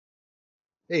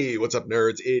Hey, what's up,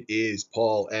 nerds? It is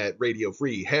Paul at Radio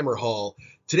Free Hammer Hall.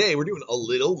 Today we're doing a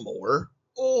little more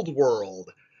Old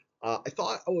World. I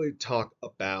thought I would talk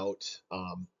about,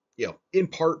 in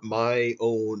part my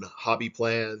own hobby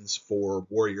plans for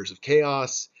Warriors of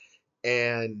Chaos,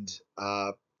 and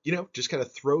just kind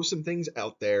of throw some things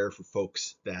out there for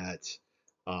folks that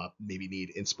maybe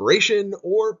need inspiration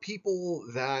or people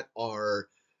that are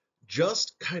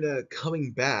just kind of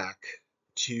coming back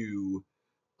to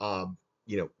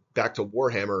back to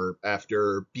Warhammer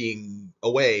after being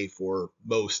away for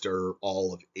most or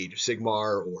all of Age of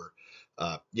Sigmar, or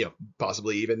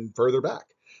possibly even further back.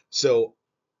 So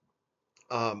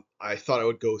I thought I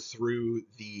would go through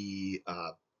the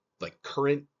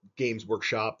current Games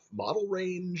Workshop model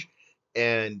range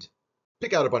and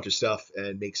pick out a bunch of stuff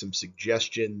and make some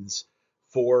suggestions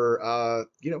for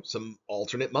some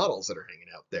alternate models that are hanging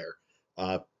out there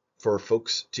for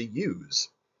folks to use.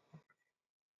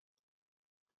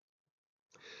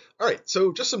 All right,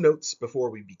 so just some notes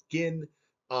before we begin.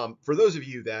 For those of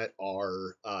you that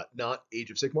are not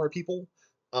Age of Sigmar people,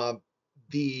 um,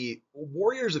 the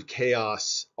Warriors of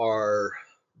Chaos are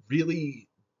really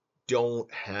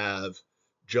don't have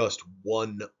just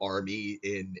one army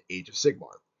in Age of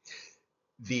Sigmar.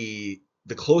 The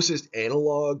closest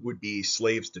analog would be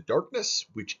Slaves to Darkness,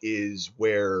 which is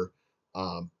where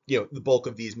the bulk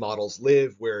of these models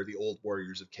live, where the old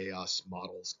Warriors of Chaos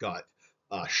models got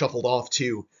shuffled off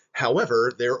to.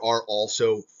 However, there are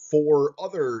also four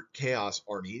other Chaos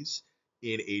armies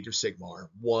in Age of Sigmar,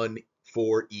 one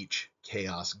for each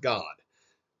Chaos god: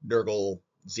 Nurgle,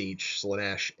 Tzeentch,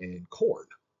 Slaanesh, and Khorne.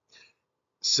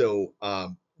 So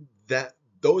that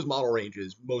those model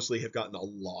ranges mostly have gotten a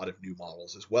lot of new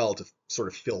models as well to sort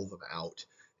of fill them out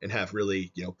and have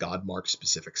really god mark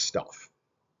specific stuff.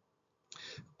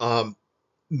 Um,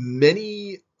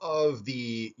 Many of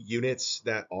the units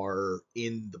that are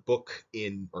in the book,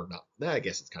 in or not, I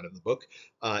guess it's kind of the book,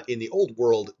 in the old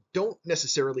world don't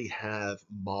necessarily have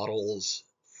models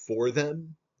for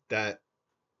them that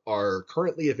are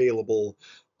currently available.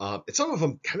 And some of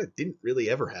them kind of didn't really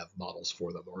ever have models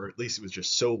for them, or at least it was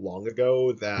just so long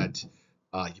ago that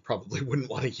you probably wouldn't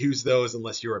want to use those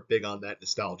unless you are big on that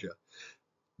nostalgia.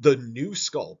 The new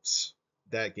sculpts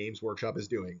that Games Workshop is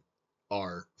doing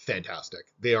are fantastic.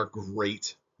 They are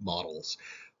great models.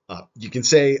 You can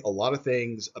say a lot of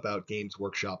things about Games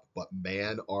Workshop, but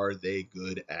man, are they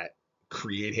good at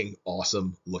creating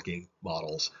awesome looking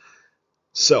models.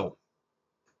 So,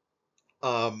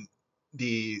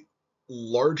 the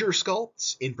larger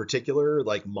sculpts in particular,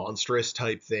 like monstrous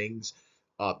type things,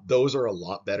 those are a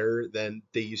lot better than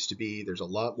they used to be. There's a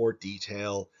lot more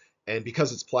detail, and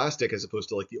because it's plastic as opposed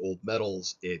to like the old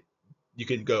metals, it you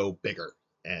can go bigger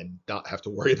and not have to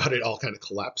worry about it all kind of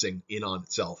collapsing in on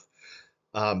itself.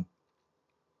 Um,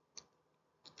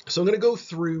 so I'm going to go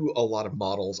through a lot of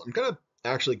models. I'm going to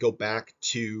actually go back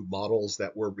to models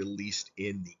that were released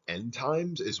in the end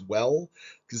times as well,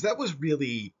 because that was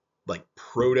really like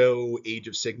proto Age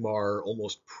of Sigmar,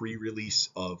 almost pre-release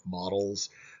of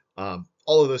models. All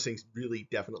of those things really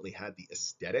definitely had the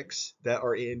aesthetics that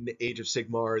are in Age of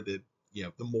Sigmar, the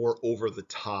more over the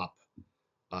top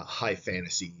high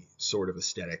fantasy sort of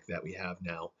aesthetic that we have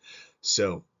now.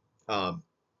 So um,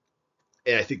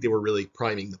 and I think they were really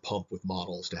priming the pump with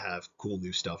models to have cool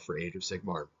new stuff for Age of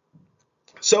Sigmar.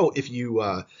 So if you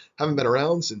haven't been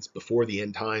around since before the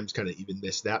end times, kind of even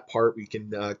missed that part, we can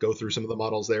go through some of the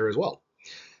models there as well.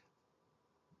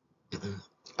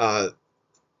 uh,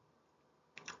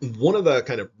 One of the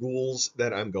kind of rules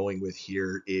that I'm going with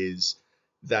here is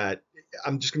that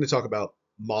I'm just going to talk about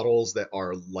models that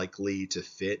are likely to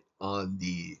fit on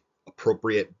the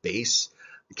appropriate base.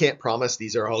 I can't promise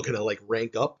these are all going to like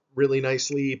rank up really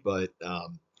nicely, but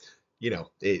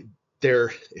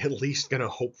they're at least going to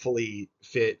hopefully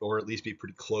fit, or at least be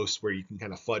pretty close where you can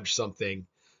kind of fudge something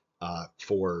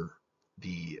for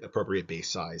the appropriate base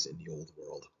size in the old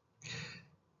world.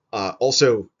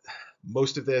 Also,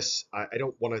 most of this, I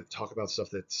don't want to talk about stuff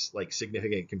that's like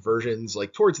significant conversions.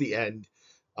 Like towards the end,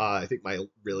 I think my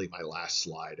last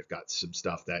slide, I've got some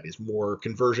stuff that is more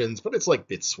conversions, but it's like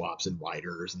bit swaps and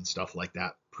riders and stuff like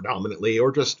that predominantly,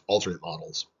 or just alternate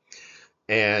models.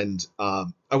 And I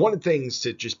wanted things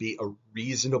to just be a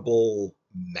reasonable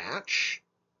match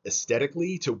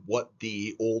aesthetically to what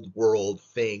the old world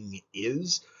thing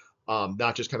is,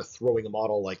 not just kind of throwing a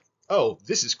model like, oh,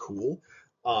 this is cool.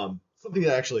 Something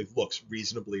that actually looks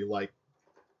reasonably like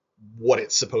what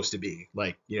it's supposed to be.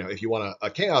 Like, if you want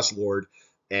a Chaos Lord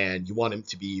and you want him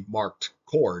to be marked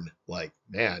Khorne, like,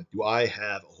 man, do I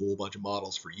have a whole bunch of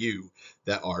models for you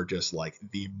that are just like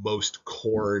the most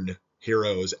Khorne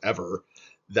heroes ever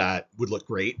that would look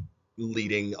great.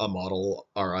 leading a model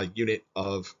or a unit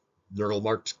of Nurgle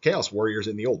marked Chaos Warriors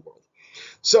in the old world.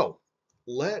 So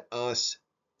let us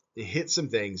hit some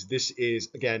things. This is,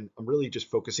 again, I'm really just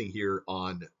focusing here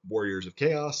on Warriors of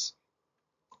Chaos,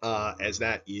 as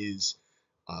that is,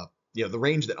 uh, the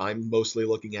range that I'm mostly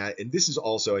looking at. And this is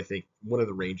also, I think, one of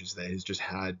the ranges that has just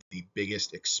had the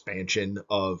biggest expansion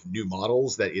of new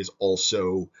models that is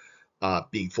also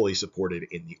being fully supported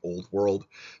in the old world.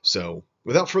 So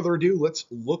without further ado, let's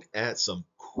look at some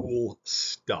cool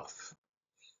stuff.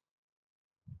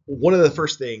 One of the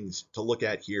first things to look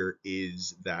at here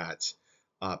is that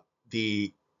uh,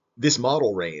 the this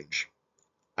model range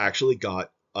actually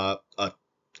got an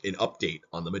update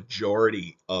on the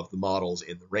majority of the models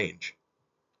in the range.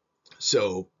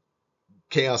 So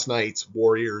Chaos Knights,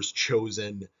 Warriors,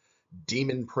 Chosen,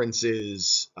 Demon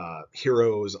Princes,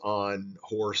 Heroes on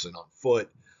horse and on foot,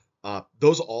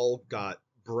 those all got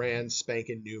brand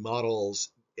spanking new models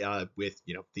with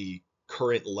the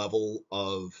current level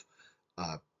of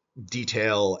uh,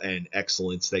 detail and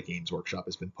excellence that Games Workshop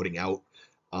has been putting out.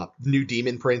 New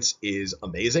Demon Prince is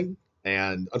amazing,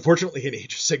 and unfortunately in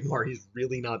Age of Sigmar he's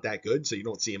really not that good, so you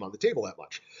don't see him on the table that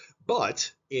much.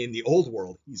 But in the old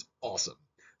world he's awesome.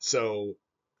 So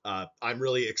I'm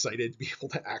really excited to be able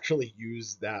to actually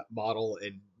use that model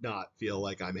and not feel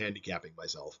like I'm handicapping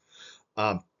myself.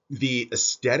 The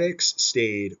aesthetics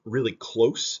stayed really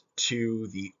close to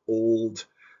the old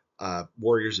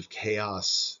Warriors of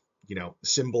Chaos,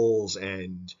 symbols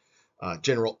and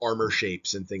general armor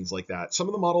shapes and things like that. Some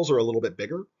of the models are a little bit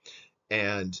bigger,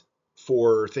 and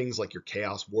for things like your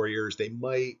Chaos Warriors, they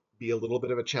might be a little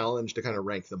bit of a challenge to kind of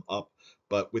rank them up.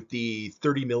 But with the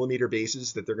 30 millimeter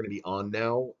bases that they're going to be on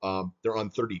now, they're on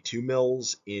 32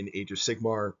 mils in Age of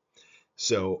Sigmar.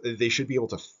 So they should be able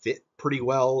to fit pretty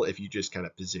well if you just kind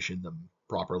of position them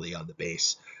properly on the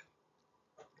base.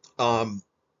 So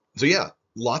yeah,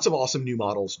 lots of awesome new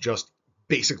models just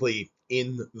basically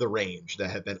in the range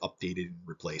that have been updated and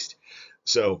replaced.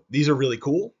 So these are really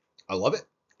cool. I love it.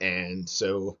 And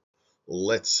so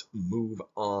let's move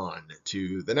on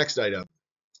to the next item.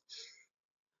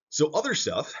 So other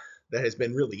stuff that has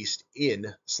been released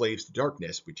in Slaves to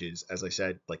Darkness, which is, as I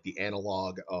said, like the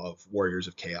analog of Warriors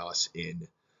of Chaos in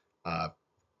uh,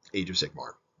 Age of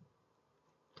Sigmar.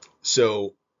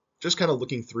 So just kind of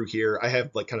looking through here, I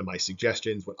have like kind of my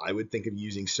suggestions, what I would think of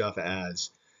using stuff as,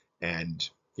 and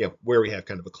where we have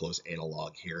kind of a close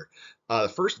analog here. The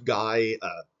first guy,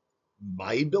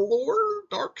 Mybilor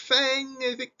Darkfang,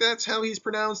 I think that's how he's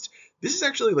pronounced. This is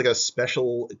actually like a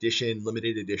special edition,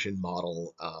 limited edition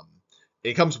model.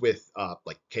 It comes with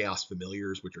like Chaos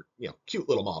Familiars, which are cute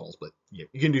little models, but you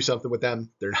can do something with them.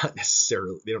 They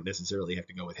don't necessarily have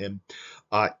to go with him.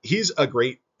 He's a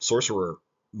great sorcerer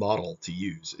model to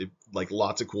use. Like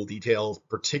lots of cool details,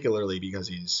 particularly because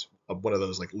he's one of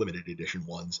those like limited edition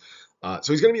ones.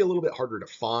 So he's going to be a little bit harder to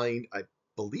find. I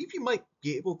believe you might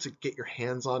be able to get your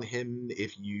hands on him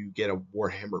if you get a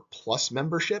Warhammer Plus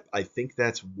membership. I think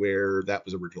that's where that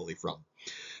was originally from.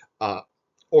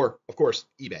 Or, of course,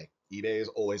 eBay. eBay is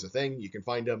always a thing. You can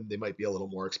find them. They might be a little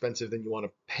more expensive than you want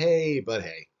to pay, but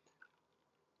hey.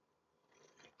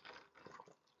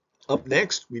 Up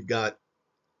next, we've got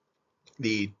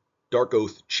the Dark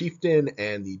Oath Chieftain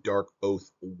and the Dark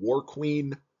Oath War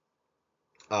Queen.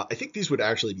 I think these would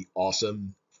actually be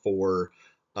awesome for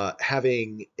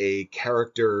having a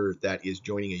character that is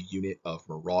joining a unit of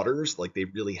marauders. Like they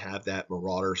really have that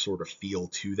marauder sort of feel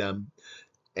to them.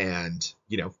 And,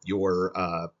 your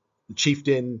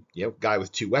chieftain, guy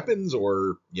with two weapons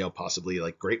or, possibly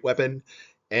like great weapon.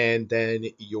 And then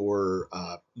your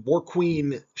war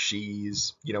queen,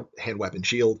 she's, hand weapon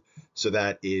shield. So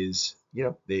that is,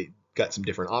 they got some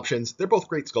different options. They're both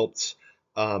great sculpts.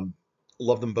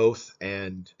 Love them both.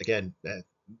 And again,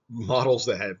 models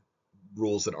that have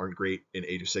rules that aren't great in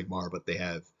Age of Sigmar, but they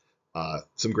have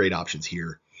some great options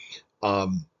here.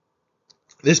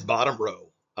 This bottom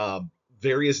row,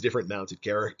 various different mounted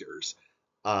characters.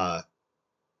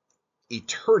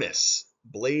 Eternus,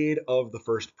 Blade of the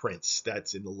First Prince,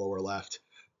 that's in the lower left.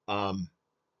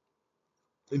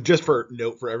 Just for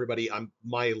note for everybody,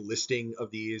 my listing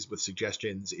of these with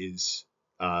suggestions is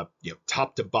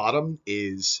top to bottom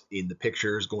is in the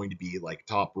pictures going to be like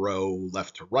top row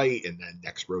left to right, and then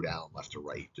next row down left to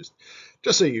right, just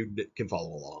so you can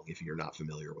follow along if you're not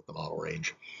familiar with the model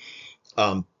range.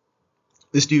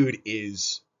 This dude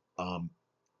is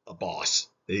a boss.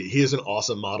 He is an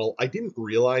awesome model. I didn't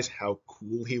realize how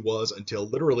cool he was until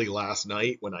literally last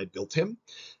night when I built him,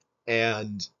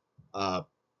 and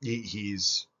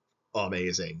he's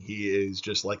amazing. He is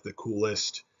just like the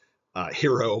coolest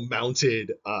hero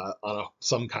mounted on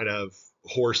some kind of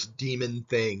horse demon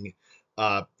thing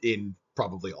in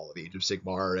probably all of Age of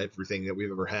Sigmar, everything that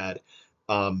we've ever had.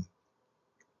 Um,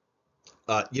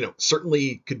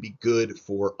 certainly could be good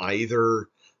for either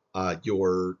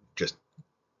your just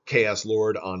Chaos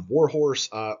Lord on Warhorse,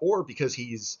 or because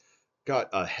he's got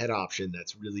a head option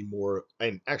that's really more,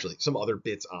 and actually some other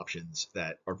bits options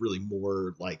that are really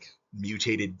more like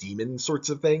mutated demon sorts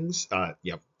of things.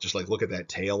 Just like look at that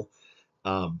tail.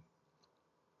 Um,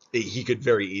 he could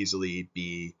very easily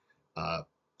be, uh,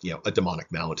 a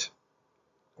demonic mount.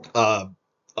 Uh,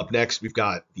 Up next, we've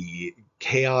got the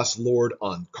Chaos Lord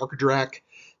on Karkadrak.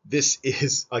 This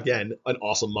is, again, an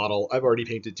awesome model. I've already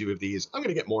painted 2 of these. I'm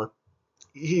going to get more.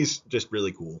 He's just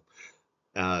really cool.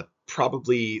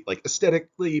 Probably, like,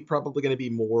 aesthetically, probably going to be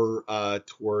more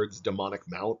towards Demonic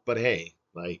Mount, but hey,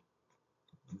 like,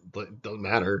 but doesn't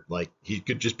matter. Like he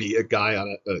could just be a guy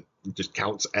on just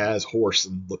counts as horse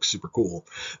and looks super cool.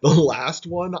 The last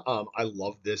one, I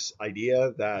love this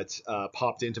idea that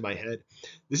popped into my head.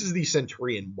 This is the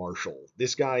Centurion Marshal.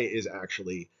 This guy is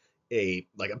actually a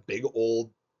big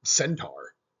old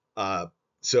centaur. Uh,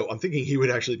 so I'm thinking he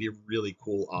would actually be a really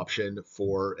cool option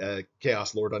for a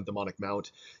Chaos Lord on Demonic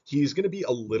Mount. He's going to be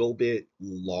a little bit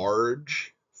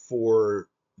large for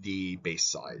the base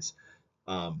size.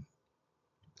 Um,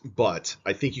 but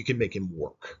I think you can make him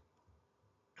work.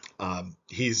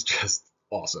 He's just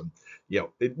awesome.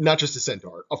 Not just a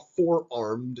centaur, a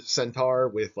 4-armed centaur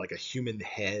with like a human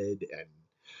head,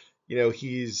 and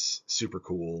he's super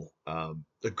cool. A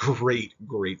great,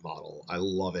 great model. I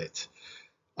love it.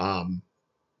 Um,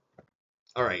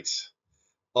 all right,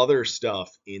 other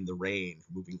stuff in the range.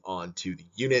 Moving on to the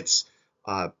units.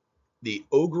 Uh, the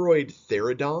Ogroid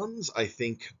Theridons, I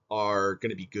think, are going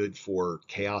to be good for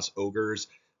Chaos Ogres.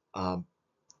 Um,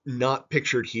 Not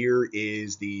pictured here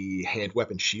is the hand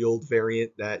weapon shield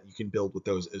variant that you can build with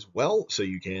those as well, so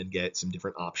you can get some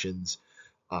different options.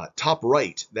 Top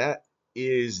right, that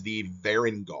is the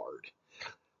Varengard.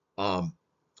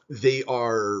 They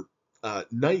are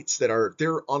knights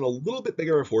they're on a little bit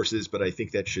bigger of horses, but I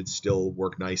think that should still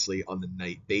work nicely on the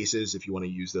knight bases if you want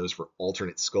to use those for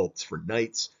alternate sculpts for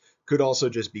knights. Could also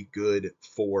just be good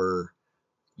for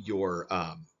your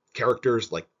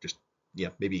characters, like just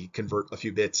maybe convert a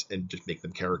few bits and just make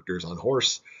them characters on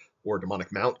horse or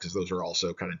demonic mount, because those are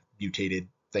also kind of mutated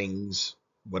things,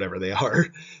 whatever they are.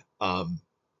 Um,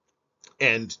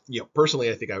 and personally,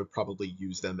 I think I would probably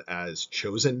use them as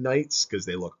chosen knights because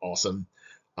they look awesome.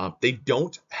 They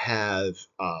don't have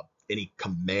any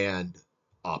command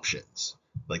options.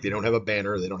 Like they don't have a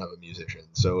banner, they don't have a musician.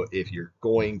 So if you're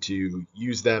going to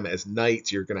use them as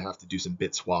knights, you're going to have to do some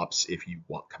bit swaps if you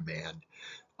want command.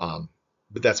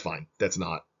 But that's fine. That's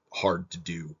not hard to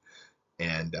do.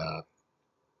 And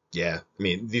yeah, I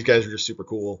mean, these guys are just super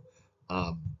cool.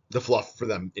 The fluff for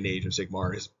them in Age of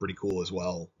Sigmar is pretty cool as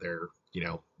well. They're,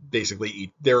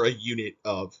 basically they're a unit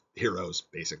of heroes,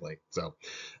 basically. So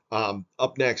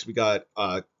up next, we got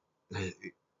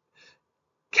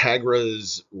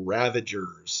Kagra's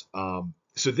Ravagers.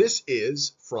 So this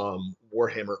is from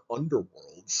Warhammer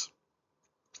Underworlds.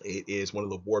 It is one of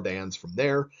the war bands from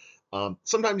there.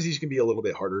 Sometimes these can be a little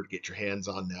bit harder to get your hands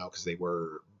on now because they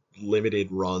were limited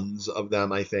runs of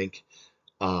them, I think.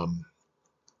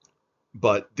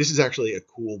 But this is actually a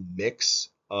cool mix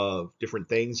of different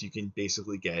things. You can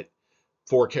basically get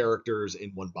 4 characters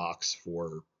in one box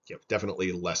for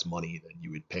definitely less money than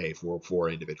you would pay for 4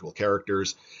 individual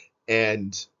characters.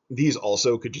 And these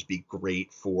also could just be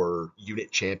great for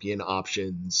unit champion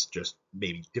options, just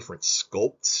maybe different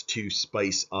sculpts to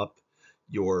spice up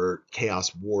your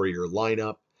Chaos Warrior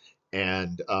lineup.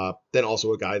 And then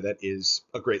also a guy that is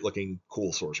a great looking,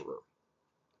 cool sorcerer.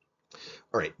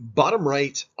 All right, bottom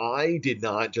right, I did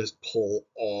not just pull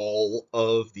all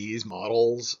of these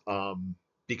models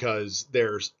because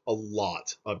there's a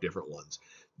lot of different ones.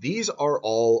 These are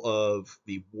all of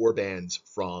the war bands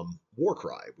from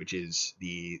Warcry, which is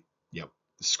the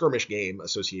skirmish game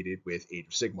associated with Age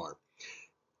of Sigmar.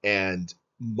 And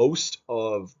most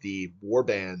of the war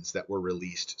bands that were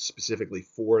released specifically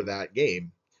for that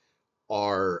game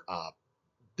are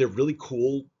they're really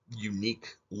cool,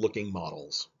 unique looking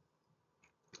models.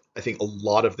 I think a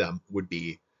lot of them would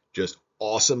be just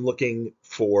awesome looking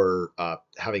for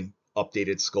having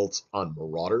updated sculpts on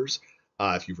Marauders.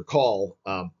 If you recall,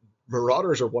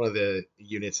 Marauders are one of the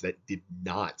units that did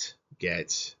not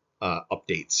get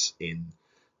updates in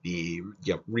the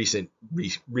recent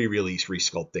re-release,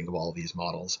 resculpting of all these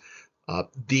models.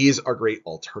 These are great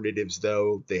alternatives,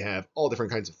 though. They have all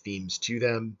different kinds of themes to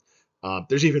them.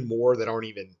 There's even more that aren't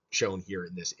even shown here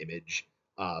in this image.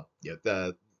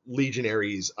 The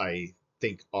Legionaries, I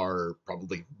think are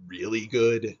probably really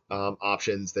good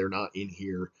options. They're not in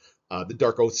here. The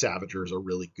Dark Oath Savagers are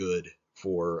really good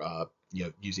for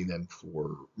using them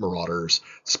for Marauders.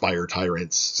 Spire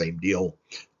Tyrants, same deal.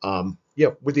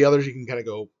 With the others, you can kind of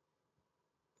go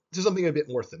to something a bit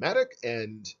more thematic,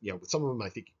 and with some of them, I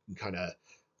think you can kind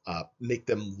of make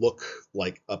them look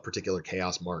like a particular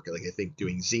chaos mark. Like I think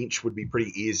doing Tzeentch would be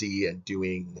pretty easy, and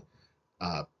doing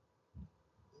uh,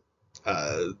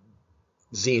 uh,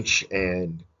 Tzeentch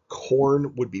and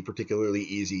Khorne would be particularly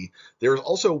easy. There's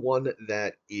also one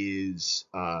that is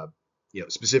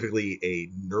specifically a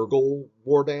Nurgle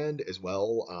warband as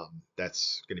well.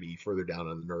 That's going to be further down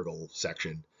on the Nurgle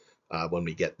section when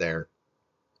we get there.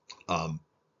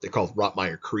 They're called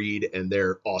Rotmire Creed, and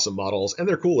they're awesome models, and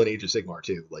they're cool in Age of Sigmar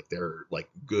too. Like they're like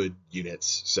good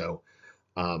units. So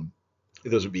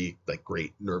those would be like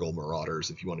great Nurgle Marauders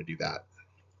if you want to do that.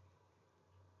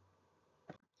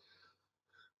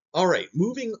 All right,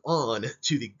 moving on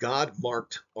to the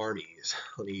God-marked armies.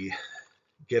 Let me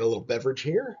get a little beverage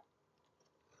here.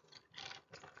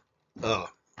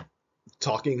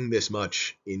 Talking this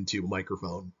much into a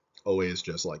microphone always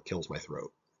just like kills my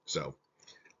throat. So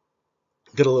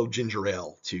get a little ginger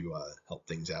ale to help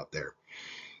things out there.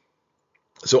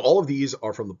 So all of these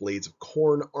are from the Blades of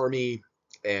Khorne army,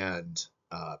 and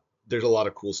there's a lot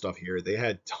of cool stuff here. They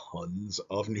had tons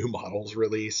of new models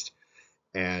released,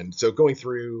 and so going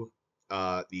through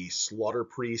the Slaughter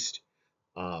Priest,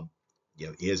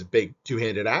 he has a big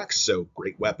two-handed axe, so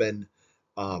great weapon.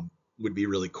 Would be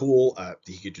really cool.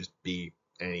 He could just be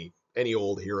any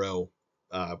old hero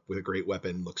with a great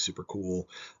weapon. Looks super cool.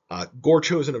 Gore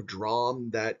Chosen of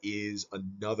Drom, that is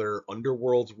another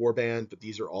Underworlds warband, but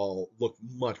these are all look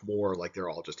much more like they're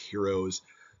all just heroes.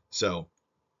 So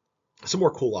some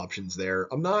more cool options there.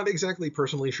 I'm not exactly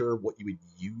personally sure what you would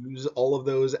use all of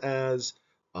those as,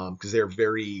 because they're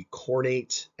very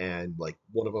cornate, and like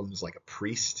one of them is like a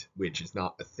priest, which is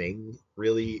not a thing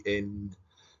really in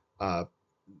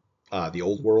the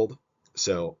old world.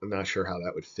 So I'm not sure how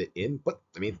that would fit in, but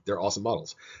I mean, they're awesome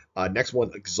models. Next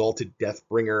one, Exalted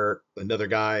Deathbringer, another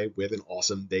guy with an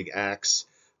awesome big axe,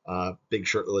 big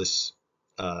shirtless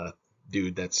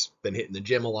dude that's been hitting the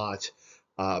gym a lot.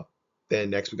 Then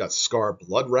next we got Scar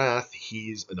Bloodwrath.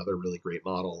 He's another really great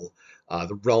model.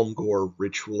 The Realm Gore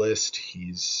Ritualist.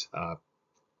 He's a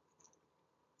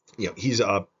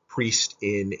priest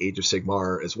in Age of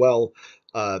Sigmar as well.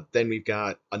 Then we've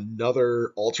got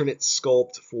another alternate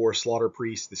sculpt for Slaughter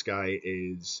Priest. This guy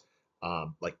is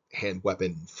like hand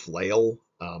weapon flail.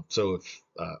 So if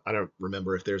I don't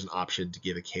remember if there's an option to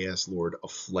give a Chaos Lord a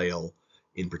flail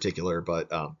in particular, but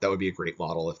that would be a great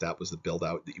model if that was the build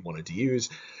out that you wanted to use.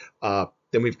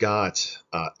 Then we've got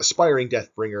Aspiring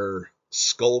Deathbringer,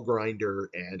 Skull Grinder,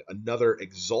 and another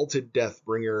Exalted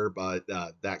Deathbringer, but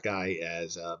that guy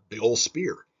as a big old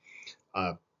spear.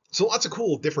 So lots of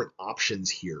cool different options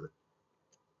here.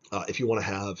 If you want to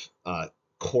have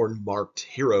Khorne marked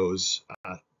heroes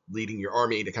leading your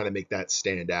army to kind of make that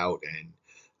stand out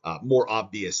and more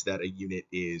obvious that a unit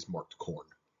is marked Khorne.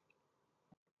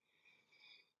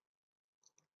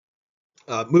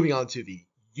 Moving on to the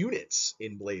units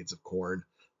in Blades of Khorne,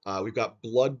 we've got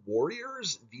Blood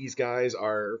Warriors. These guys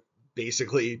are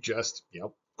basically just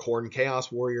Khorne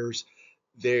Chaos Warriors.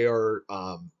 They're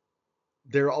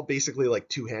all basically like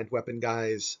two-hand weapon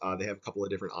guys. They have a couple of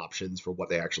different options for what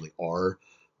they actually are,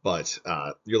 but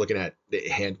you're looking at the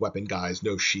hand weapon guys,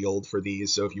 no shield for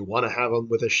these. So if you want to have them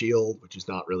with a shield, which is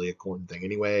not really a Khorne thing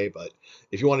anyway, but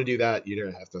if you want to do that, you're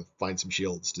gonna have to find some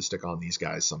shields to stick on these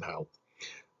guys somehow.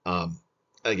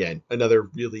 Again, another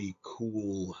really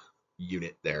cool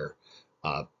unit there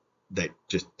that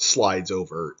just slides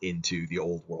over into the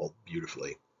old world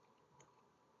beautifully.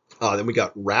 Then we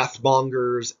got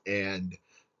Wrathmongers and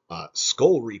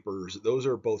Skull Reapers. Those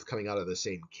are both coming out of the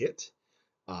same kit.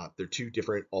 They're two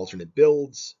different alternate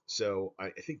builds, so I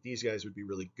think these guys would be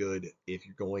really good if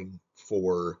you're going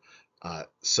for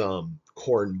some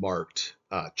Khorne marked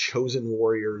Chosen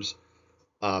Warriors.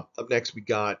 Up next, we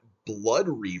got Blood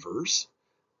Reavers.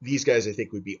 These guys I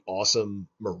think would be awesome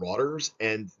Marauders,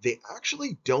 and they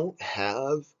actually don't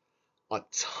have a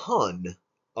ton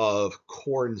of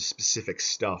Khorne specific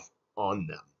stuff on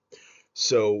them.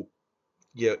 So,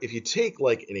 if you take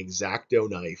like an X-Acto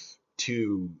knife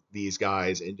to these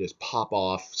guys and just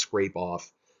scrape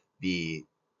off the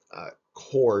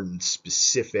Khorne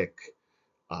specific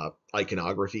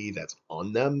iconography that's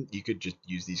on them, you could just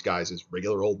use these guys as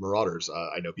regular old Marauders.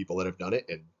 I know people that have done it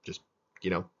and just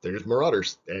they're just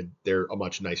Marauders, and they're a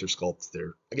much nicer sculpt.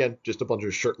 They're, again, just a bunch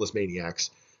of shirtless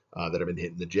maniacs that have been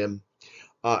hitting the gym.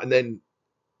 And then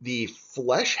the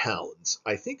Flesh Hounds,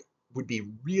 I think, would be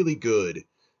really good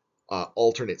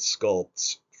alternate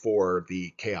sculpts for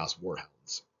the Chaos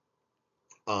Warhounds.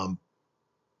 Um,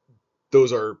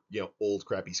 those are, old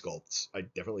crappy sculpts. I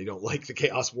definitely don't like the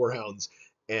Chaos Warhounds,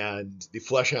 and the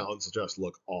Fleshhounds just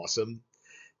look awesome.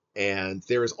 And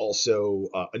there is also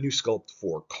a new sculpt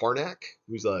for Karnak,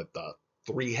 who's the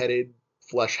three-headed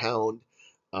flesh hound.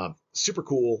 Super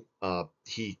cool.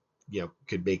 He,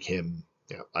 could make him.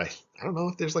 I don't know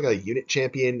if there's like a unit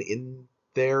champion in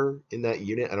there in that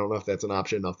unit. I don't know if that's an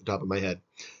option off the top of my head.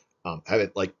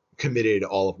 Haven't like committed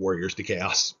all of Warriors to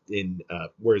Chaos in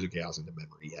Warriors of Chaos into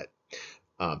memory yet.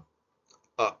 Um,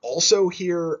 also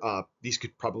here, these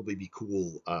could probably be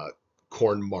cool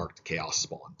corn marked chaos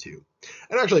spawn too,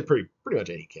 and actually pretty much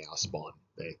any chaos spawn.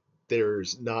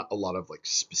 There's not a lot of like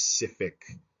specific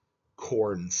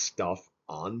corn stuff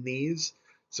on these,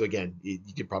 so again,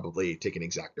 you could probably take an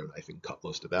X-Acto knife and cut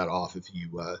most of that off if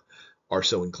you are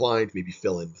so inclined. Maybe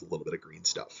fill in with a little bit of green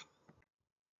stuff.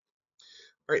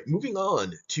 All right, moving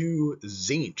on to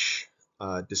Tzeentch.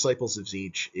 Disciples of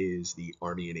Tzeentch is the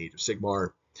army in Age of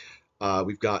Sigmar.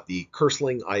 We've got the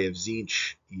Curseling, Eye of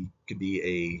Tzeentch. He could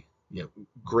be a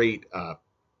great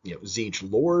Tzeentch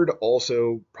Lord.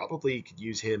 Also, probably could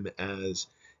use him as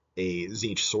a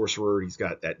Tzeentch Sorcerer. He's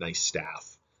got that nice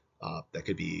staff that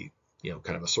could be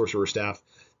kind of a sorcerer staff.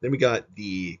 Then we got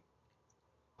the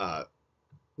uh,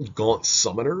 Gaunt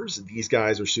Summoners. These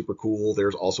guys are super cool.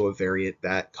 There's also a variant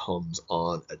that comes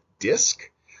on a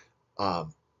disc.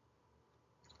 Um,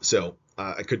 so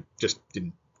I could just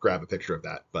didn't grab a picture of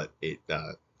that, but it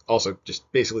also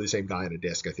just basically the same guy on a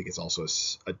disc. I think it's also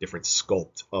a different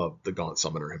sculpt of the Gaunt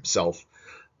Summoner himself.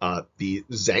 The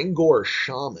Zangor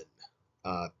Shaman.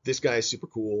 This guy is super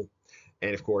cool,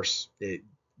 and of course,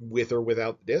 with or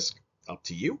without the disc, up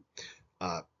to you.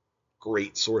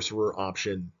 Great sorcerer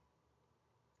option.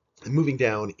 And moving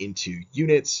down into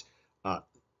units,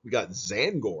 we got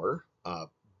Zangor.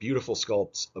 Beautiful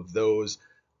sculpts of those.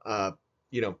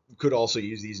 Could also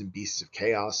use these in Beasts of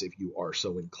Chaos if you are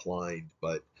so inclined,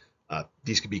 but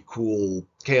these could be cool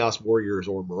Chaos Warriors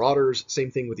or Marauders.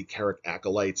 Same thing with the Carrick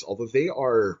Acolytes, although they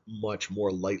are much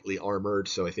more lightly armored,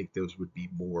 so I think those would be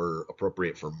more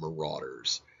appropriate for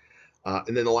Marauders.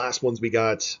 And then the last ones we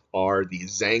got are the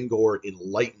Zangor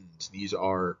Enlightened. These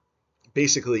are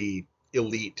basically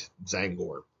elite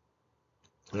Zangor.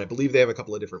 And I believe they have a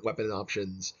couple of different weapon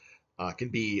options. Can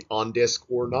be on disc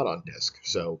or not on disc.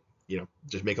 So,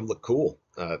 just make them look cool.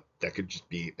 That could just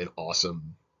be an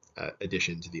awesome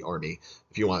addition to the army.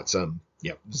 If you want some,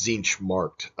 Tzeentch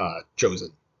marked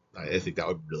Chosen, I think that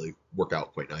would really work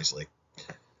out quite nicely.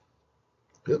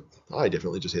 Yep, I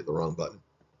definitely just hit the wrong button.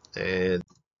 And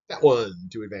that one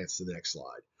to advance to the next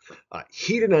slide.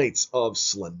 Hedonites of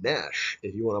Slaanesh.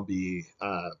 If you want to be,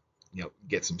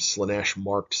 get some Slaanesh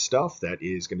marked stuff, that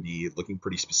is going to be looking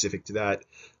pretty specific to that.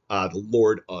 The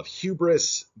Lord of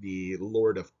Hubris, the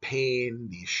Lord of Pain,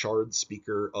 the Shard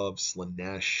Speaker of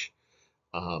Slaanesh.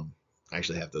 I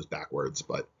actually have those backwards,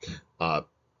 but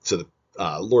so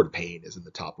the Lord of Pain is in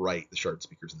the top right, the Shard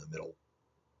Speaker's in the middle.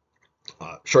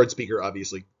 Shard Speaker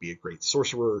obviously be a great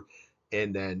sorcerer,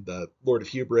 and then the Lord of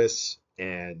Hubris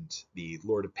and the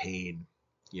Lord of Pain,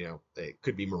 it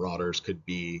could be Marauders, could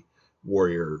be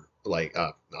warrior, like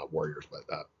not warriors,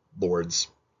 but lords.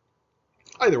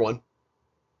 Either one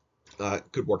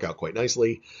could work out quite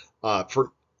nicely.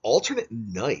 For alternate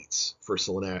knights for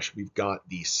Slaanesh, we've got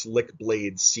the Slick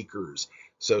Blade Seekers.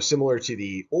 So similar to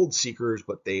the old Seekers,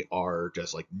 but they are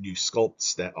just like new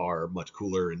sculpts that are much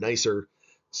cooler and nicer.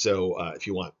 So if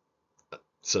you want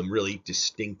some really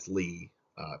distinctly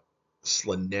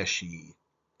Slaaneshi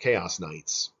Chaos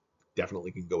Knights,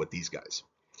 definitely can go with these guys.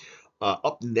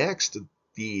 Up next,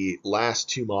 the last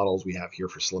two models we have here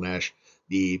for Slaanesh,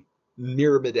 the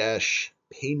Mirabadesh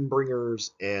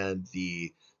Painbringers and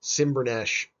the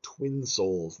Simbernesh Twin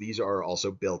Souls. These are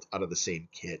also built out of the same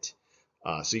kit.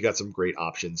 So you got some great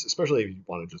options, especially if you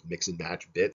want to just mix and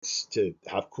match bits to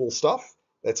have cool stuff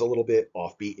that's a little bit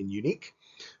offbeat and unique.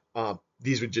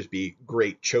 These would just be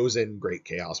great Chosen, great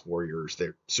Chaos Warriors.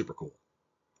 They're super cool.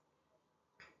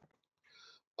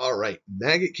 All right,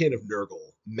 Maggotkin of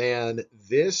Nurgle. Man,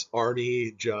 this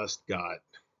army just got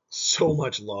so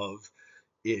much love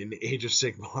in Age of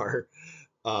Sigmar.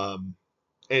 And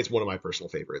it's one of my personal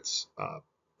favorites.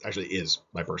 Actually is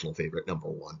my personal favorite, number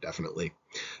one, definitely.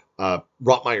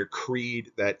 Rotmire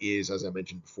Creed, that is, as I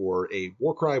mentioned before, a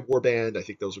Warcry warband. I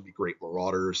think those would be great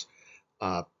Marauders.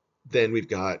 Then we've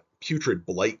got Putrid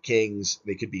Blight Kings.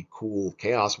 They could be cool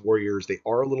Chaos Warriors. They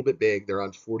are a little bit big. They're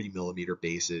on 40 millimeter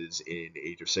bases in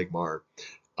Age of Sigmar.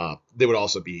 They would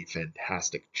also be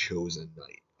fantastic Chosen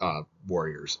Knight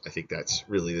warriors. I think that's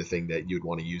really the thing that you'd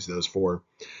want to use those for.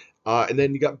 And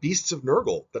then you got Beasts of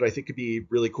Nurgle that I think could be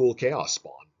really cool chaos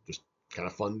spawn. Just kind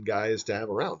of fun guys to have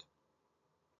around.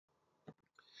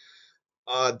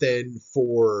 Then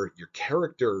for your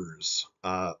characters,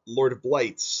 Lord of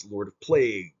Blights, Lord of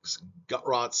Plagues,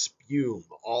 Gutrot, Spume,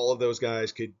 all of those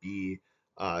guys could be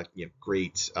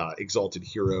great exalted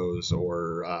heroes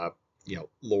or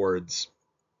lords.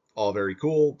 All very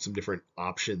cool. Some different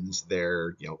options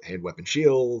there. Hand weapon,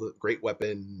 shield, great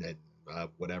weapon, and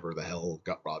whatever the hell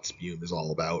Gutrot Spume is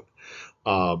all about.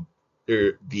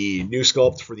 The new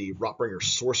sculpt for the Rotbringer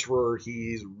Sorcerer,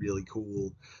 he's really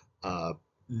cool.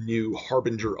 New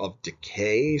Harbinger of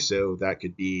Decay, so that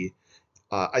could be.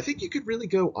 I think you could really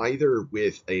go either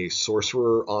with a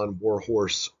Sorcerer on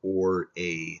Warhorse or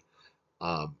a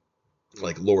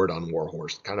Lord on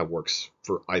Warhorse. Kind of works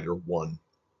for either one.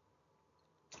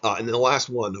 And then the last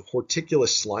one,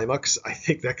 Horticulus Slimux. I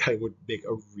think that guy would make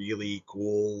a really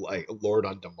cool Lord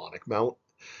on Demonic Mount.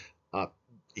 Uh,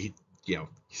 he,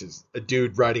 he's a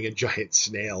dude riding a giant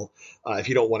snail. If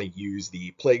you don't want to use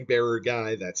the Plague Bearer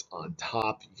guy that's on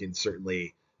top, you can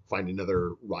certainly find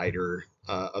another rider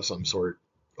of some sort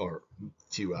or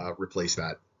to replace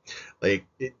that.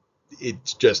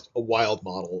 It's just a wild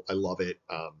model. I love it.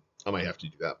 I might have to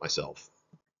do that myself.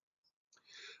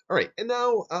 All right, and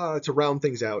now to round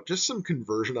things out, just some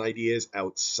conversion ideas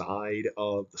outside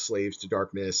of the Slaves to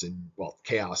Darkness and, well,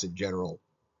 Chaos in general.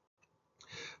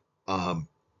 Um,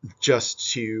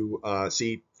 just to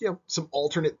see, some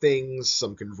alternate things,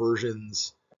 some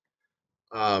conversions.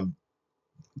 Um,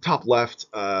 Top left,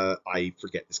 I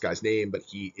forget this guy's name, but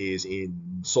he is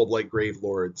in Soulblight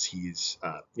Gravelords. He's,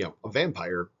 a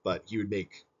vampire, but he would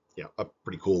make, a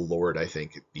pretty cool lord. I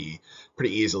think it'd be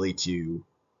pretty easy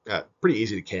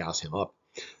to chaos him up.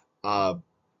 Uh,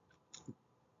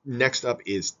 Next up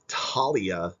is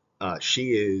Talia.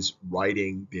 She is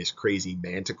riding this crazy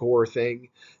manticore thing.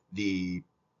 The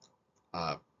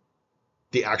uh,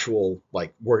 the actual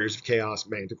Warriors of Chaos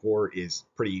manticore is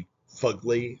pretty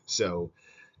fugly, so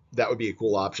that would be a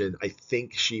cool option. I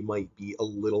think she might be a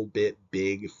little bit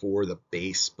big for the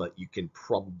base, but you can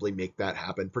probably make that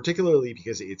happen, particularly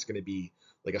because it's going to be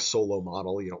like a solo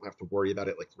model. You don't have to worry about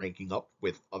it ranking up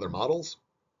with other models.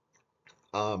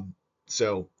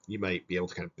 So you might be able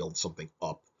to kind of build something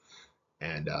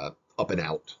and up and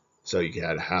out. So you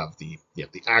can have the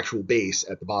actual base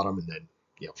at the bottom and then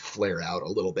flare out a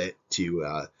little bit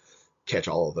to catch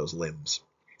all of those limbs.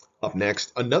 Up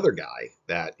next, another guy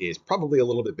that is probably a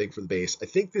little bit big for the base. I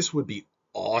think this would be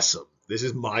awesome. This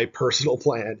is my personal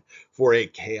plan for a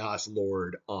Chaos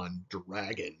Lord on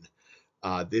Dragon.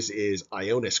 This is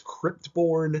Ionis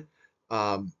Cryptborn.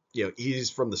 He's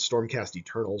from the Stormcast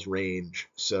Eternals range,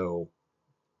 so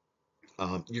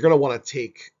you're going to want to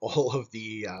take all of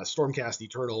the Stormcast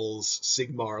Eternals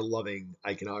Sigmar loving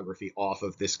iconography off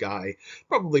of this guy.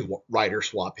 Probably rider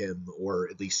swap him, or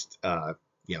at least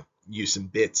use some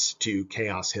bits to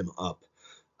chaos him up.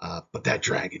 But that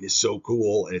dragon is so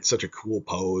cool, and it's such a cool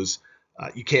pose.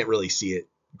 You can't really see it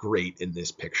great in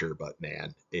this picture, but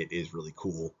man, it is really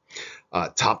cool.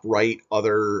 Top right,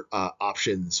 other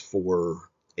options for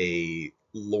a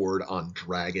Lord on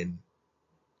Dragon.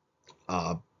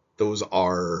 Those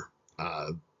are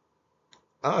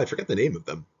I forget the name of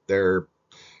them. They're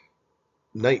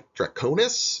Knight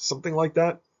Draconis, something like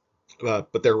that.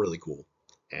 But they're really cool,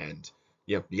 and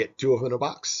you get two of them in a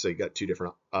box, so you got two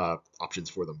different options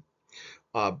for them.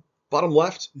 Bottom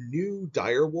left, new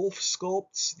Direwolf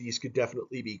sculpts. These could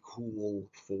definitely be cool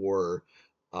for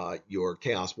your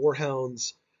Chaos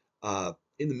Warhounds.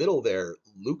 In the middle there,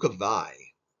 Luca Vi.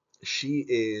 She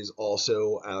is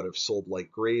also out of Soulblight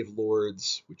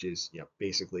Gravelords, which is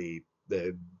basically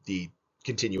the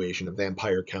continuation of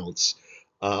Vampire Counts.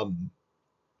 Um,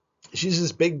 she's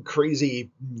this big,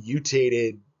 crazy,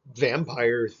 mutated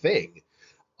vampire thing.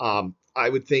 I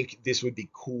would think this would be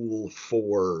cool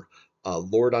for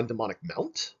Lord on Demonic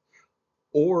Mount,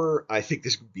 or I think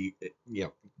this would be,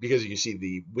 because you see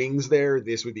the wings there,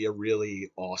 this would be a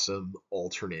really awesome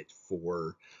alternate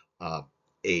for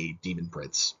a Demon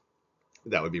Prince.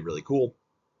 That would be really cool.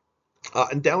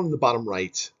 And down in the bottom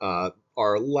right,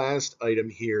 our last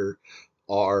item here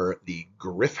are the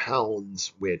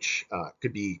Griffhounds, which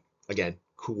could be, again,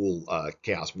 cool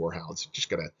Chaos Warhounds. Just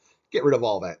gotta get rid of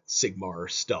all that Sigmar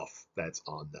stuff that's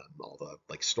on them, all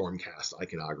the Stormcast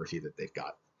iconography that they've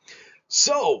got.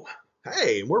 So,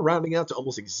 hey, we're rounding out to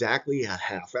almost exactly a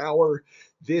half hour.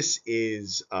 This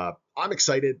is, I'm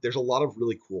excited. There's a lot of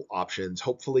really cool options.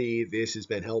 Hopefully this has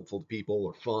been helpful to people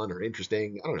or fun or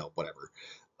interesting. I don't know, whatever.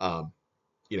 Um,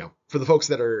 for the folks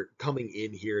that are coming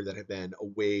in here that have been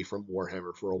away from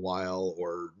Warhammer for a while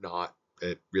or not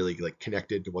really like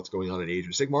connected to what's going on in Age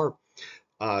of Sigmar,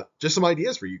 just some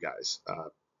ideas for you guys.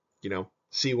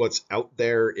 See what's out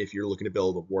there if you're looking to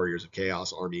build a Warriors of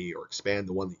Chaos army or expand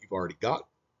the one that you've already got.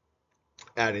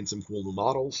 Add in some cool new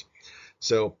models.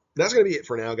 So that's going to be it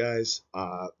for now, guys.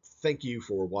 Thank you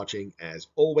for watching as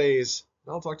always.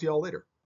 I'll talk to you all later.